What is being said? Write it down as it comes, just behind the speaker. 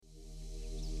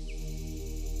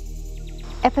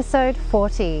Episode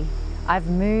 40. I've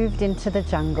moved into the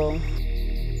jungle.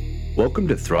 Welcome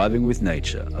to Thriving with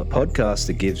Nature, a podcast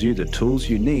that gives you the tools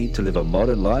you need to live a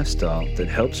modern lifestyle that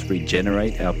helps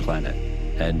regenerate our planet.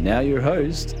 And now your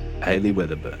host, Hayley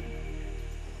Weatherburn.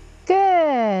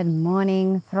 Good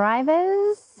morning,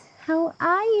 Thrivers. How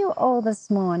are you all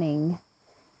this morning?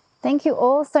 Thank you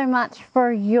all so much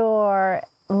for your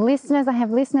listeners. I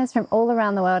have listeners from all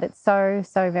around the world. It's so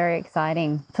very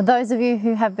exciting. For those of you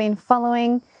who have been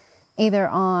following either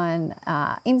on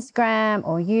Instagram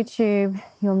or YouTube,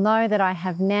 you'll know that I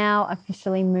have now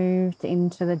officially moved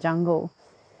into the jungle.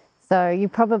 So you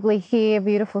probably hear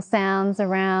beautiful sounds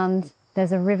around.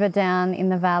 There's a river down in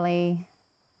the valley,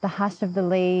 the hush of the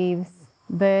leaves,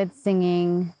 birds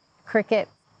singing,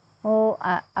 crickets, all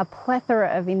a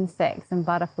plethora of insects and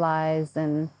butterflies,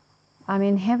 and I'm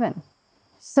in heaven.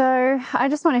 So I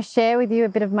just want to share with you a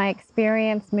bit of my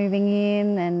experience moving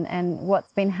in and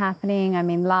what's been happening. I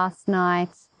mean, last night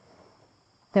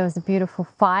there was a beautiful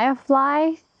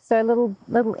firefly, so a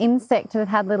little insect that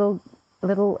had little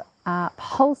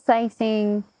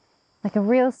pulsating, like a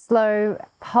real slow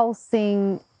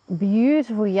pulsing,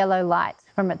 beautiful yellow light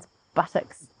from its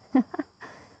buttocks. It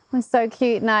was so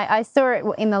cute, and I saw it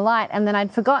in the light, and then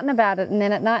I'd forgotten about it, and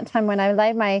then at nighttime when I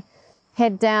laid my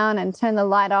head down and turned the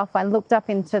light off, I looked up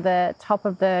into the top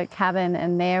of the cabin,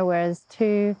 and there was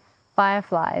 2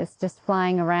 fireflies just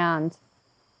flying around.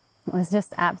 It was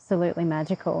just absolutely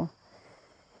magical.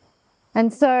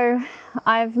 And so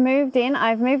I've moved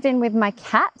in with my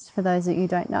cat. For those of you who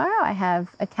don't know, I have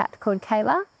a cat called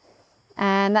Kayla,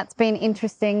 and that's been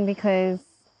interesting because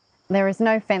there is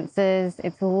no fences.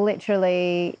 It's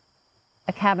literally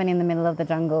a cabin in the middle of the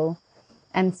jungle.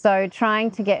 And so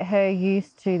trying to get her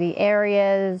used to the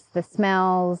areas, the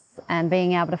smells, and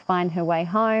being able to find her way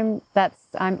home,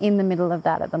 I'm in the middle of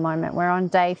that at the moment. We're on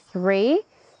day 3,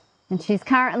 and she's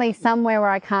currently somewhere where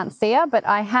I can't see her, but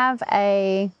I have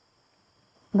a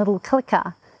little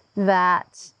clicker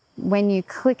that when you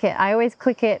click it, I always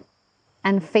click it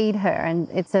and feed her, and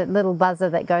it's a little buzzer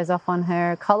that goes off on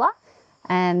her collar.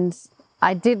 And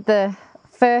I did the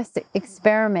first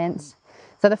experiment.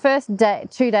 So the first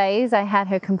 2 days I had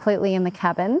her completely in the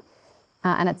cabin,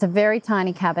 and it's a very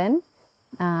tiny cabin.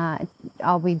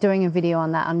 I'll be doing a video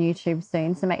on that on YouTube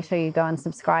soon, so make sure you go and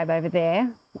subscribe over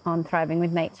there on Thriving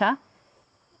with Nature.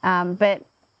 But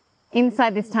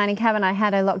inside this tiny cabin I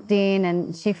had her locked in,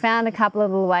 and she found a couple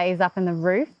of little ways up in the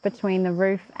roof, between the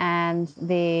roof and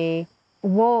the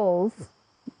walls.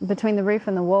 Between the roof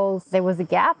and the walls there was a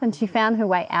gap, and she found her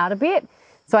way out a bit.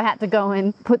 So I had to go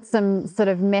and put some sort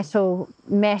of metal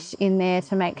mesh in there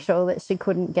to make sure that she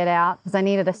couldn't get out, because I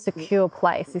needed a secure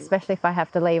place, especially if I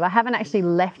have to leave. I haven't actually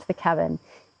left the cabin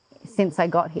since I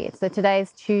got here. So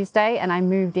today's Tuesday, and I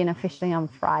moved in officially on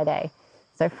Friday.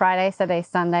 So Friday, Saturday,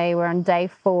 Sunday, we're on day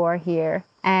 4 here.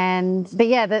 But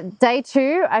yeah, the day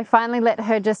 2, I finally let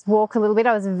her just walk a little bit.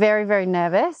 I was very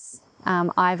nervous.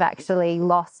 I've actually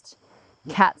lost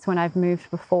cats when I've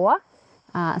moved before.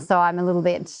 So I'm a little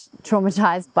bit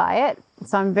traumatized by it.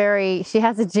 So she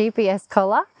has a GPS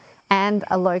collar and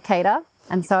a locator.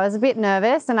 And so I was a bit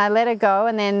nervous, and I let her go,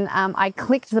 and then I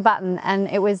clicked the button, and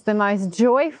it was the most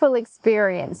joyful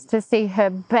experience to see her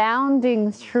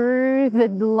bounding through the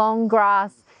long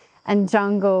grass and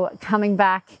jungle, coming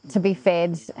back to be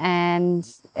fed. And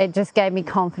it just gave me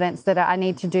confidence that I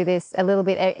need to do this a little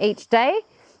bit each day.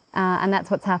 And that's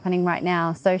what's happening right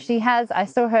now. So I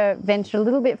saw her venture a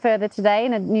little bit further today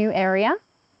in a new area.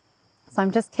 So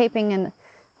I'm just keeping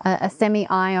a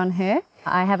semi-eye on her.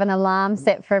 I have an alarm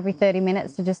set for every 30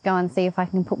 minutes to just go and see if I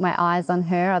can put my eyes on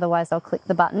her. Otherwise, I'll click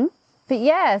the button. But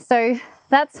yeah, so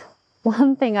that's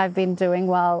one thing I've been doing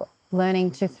while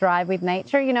learning to thrive with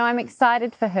nature. You know, I'm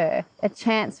excited for her, a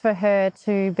chance for her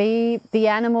to be the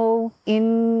animal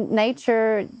in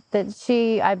nature that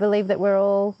I believe that we're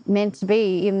all meant to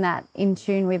be, in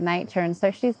tune with nature. And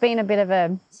so she's been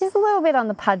she's a little bit on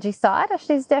the pudgy side.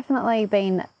 She's definitely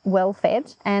been well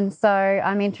fed. And so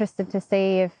I'm interested to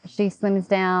see if she slims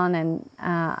down, and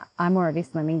I'm already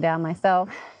slimming down myself.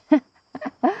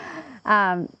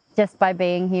 Just by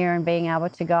being here and being able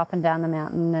to go up and down the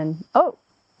mountain. And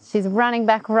she's running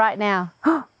back right now.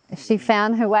 She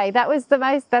found her way.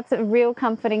 That's a real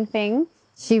comforting thing.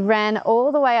 She ran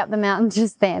all the way up the mountain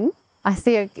just then. I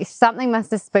see her, something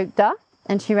must have spooked her,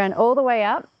 and she ran all the way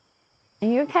up. Are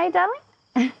you okay, darling?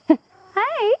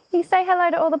 Hey, you say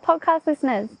hello to all the podcast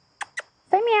listeners.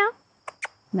 Say meow.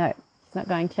 No, she's not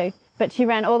going to. But she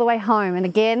ran all the way home. And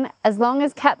again, as long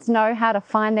as cats know how to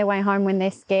find their way home when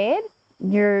they're scared,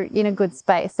 you're in a good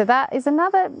space. So that is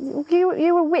another,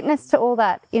 you were witness to all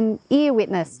that, ear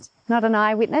witnessed, not an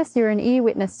eye witness, you're an ear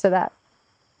witness to that.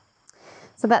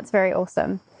 So that's very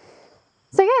awesome.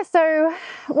 So yeah, so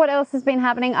what else has been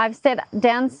happening? I've set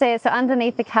downstairs, so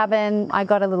underneath the cabin, I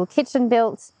got a little kitchen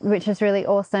built, which is really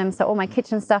awesome. So all my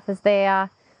kitchen stuff is there.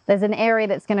 There's an area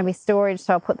that's going to be storage,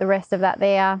 so I'll put the rest of that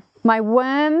there. My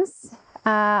worms,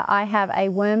 I have a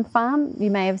worm farm.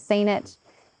 You may have seen it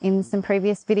in some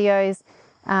previous videos.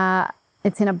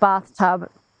 It's in a bathtub.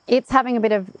 It's having a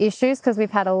bit of issues because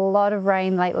we've had a lot of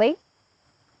rain lately,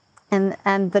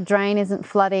 and the drain isn't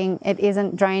flooding. It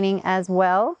isn't draining as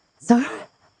well. So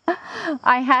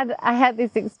I had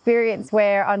this experience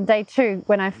where on day 2,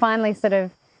 when I finally sort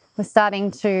of was starting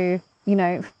to, you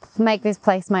know, make this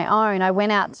place my own, I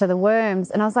went out to the worms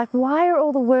and I was like, why are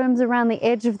all the worms around the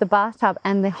edge of the bathtub?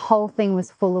 And the whole thing was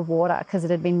full of water because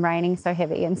it had been raining so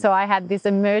heavy. And so I had this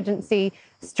emergency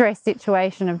stress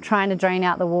situation of trying to drain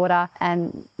out the water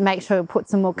and make sure to put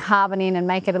some more carbon in and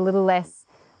make it a little less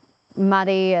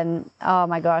muddy. And oh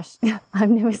my gosh, I've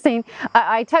never seen,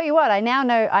 I tell you what, I now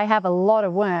know I have a lot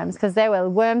of worms because there were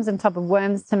worms on top of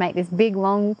worms to make this big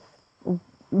long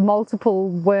multiple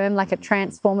worm, like a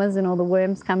Transformers, and all the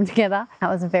worms come together. That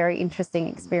was a very interesting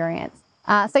experience.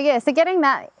 So getting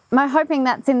that, I'm hoping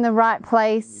that's in the right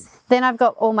place. Then I've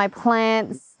got all my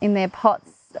plants in their pots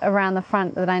around the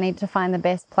front that I need to find the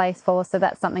best place for. So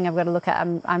that's something I've got to look at.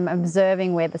 I'm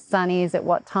observing where the sun is at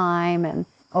what time and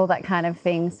all that kind of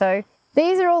thing. So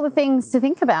these are all the things to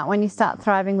think about when you start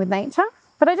thriving with nature.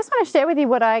 But I just want to share with you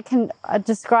what I can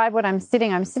describe what I'm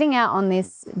sitting. I'm sitting out on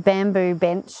this bamboo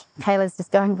bench. Kayla's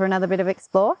just going for another bit of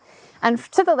explore. And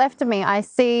to the left of me, I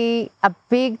see a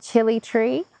big chili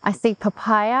tree. I see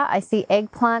papaya. I see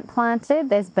eggplant planted.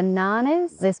 There's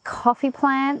bananas. There's coffee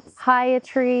plants, papaya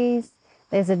trees.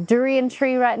 There's a durian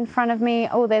tree right in front of me.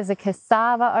 Oh, there's a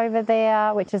cassava over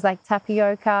there, which is like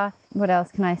tapioca. What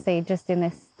else can I see just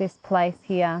in this place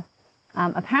here?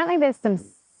 Apparently there's some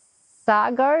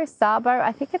sabo.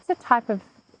 I think it's a type of,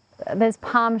 there's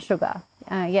palm sugar.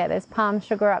 There's palm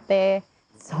sugar up there.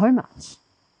 So much.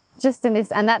 Just in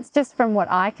this, and that's just from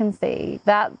what I can see.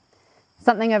 That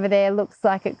something over there looks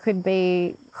like it could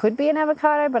be an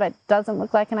avocado, but it doesn't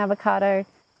look like an avocado.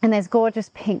 And there's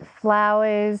gorgeous pink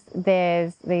flowers.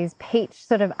 There's these peach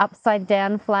sort of upside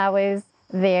down flowers.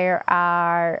 There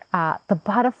are the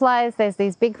butterflies. There's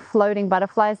these big floating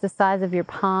butterflies the size of your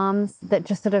palms that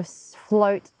just sort of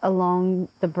float along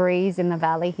the breeze in the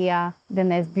valley here. Then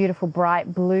there's beautiful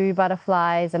bright blue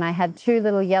butterflies. And I had 2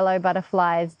 little yellow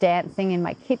butterflies dancing in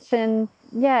my kitchen.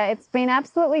 Yeah, it's been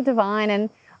absolutely divine. And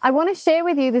I want to share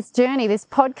with you this journey, this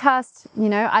podcast. You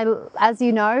know, as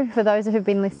you know, for those who've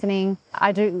been listening,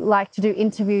 I do like to do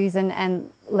interviews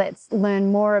and let's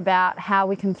learn more about how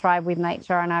we can thrive with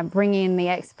nature. And I bring in the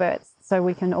experts so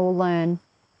we can all learn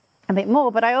a bit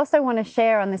more. But I also want to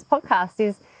share on this podcast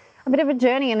is a bit of a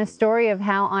journey and a story of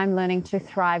how I'm learning to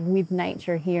thrive with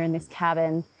nature here in this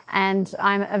cabin. And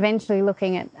I'm eventually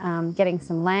looking at getting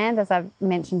some land, as I've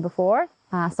mentioned before.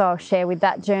 So I'll share with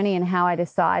that journey and how I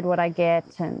decide what I get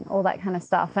and all that kind of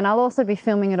stuff. And I'll also be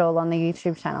filming it all on the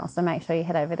YouTube channel, so make sure you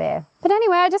head over there. But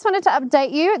anyway, I just wanted to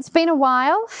update you. It's been a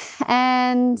while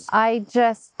and I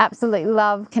just absolutely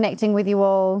love connecting with you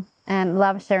all and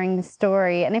love sharing this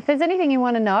story. And if there's anything you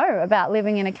want to know about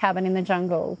living in a cabin in the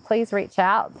jungle, please reach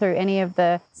out through any of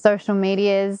the social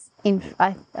medias.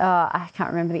 I can't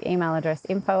remember the email address,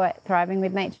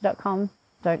 info@thrivingwithnature.com.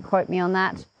 Don't quote me on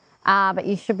that. But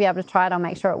you should be able to try it. I'll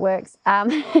make sure it works. Or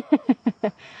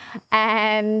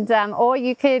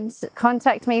you could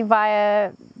contact me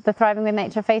via the Thriving with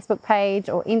Nature Facebook page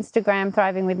or Instagram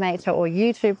Thriving with Nature or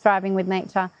YouTube Thriving with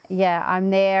Nature. Yeah, I'm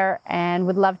there and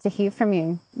would love to hear from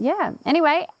you. Yeah.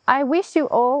 Anyway, I wish you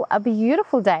all a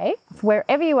beautiful day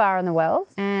wherever you are in the world,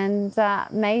 and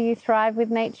may you thrive with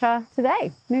nature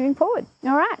today, moving forward.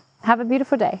 All right. Have a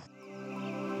beautiful day.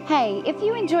 Hey, if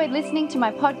you enjoyed listening to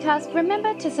my podcast,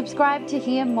 remember to subscribe to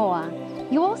hear more.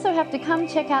 You also have to come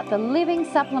check out the Living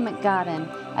Supplement Garden,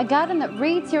 a garden that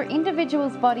reads your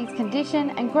individual's body's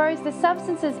condition and grows the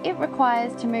substances it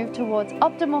requires to move towards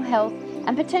optimal health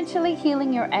and potentially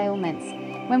healing your ailments.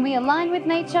 When we align with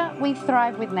nature, we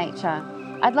thrive with nature.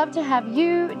 I'd love to have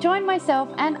you join myself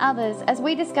and others as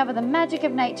we discover the magic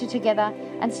of nature together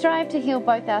and strive to heal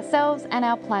both ourselves and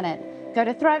our planet. Go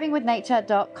to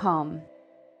thrivingwithnature.com.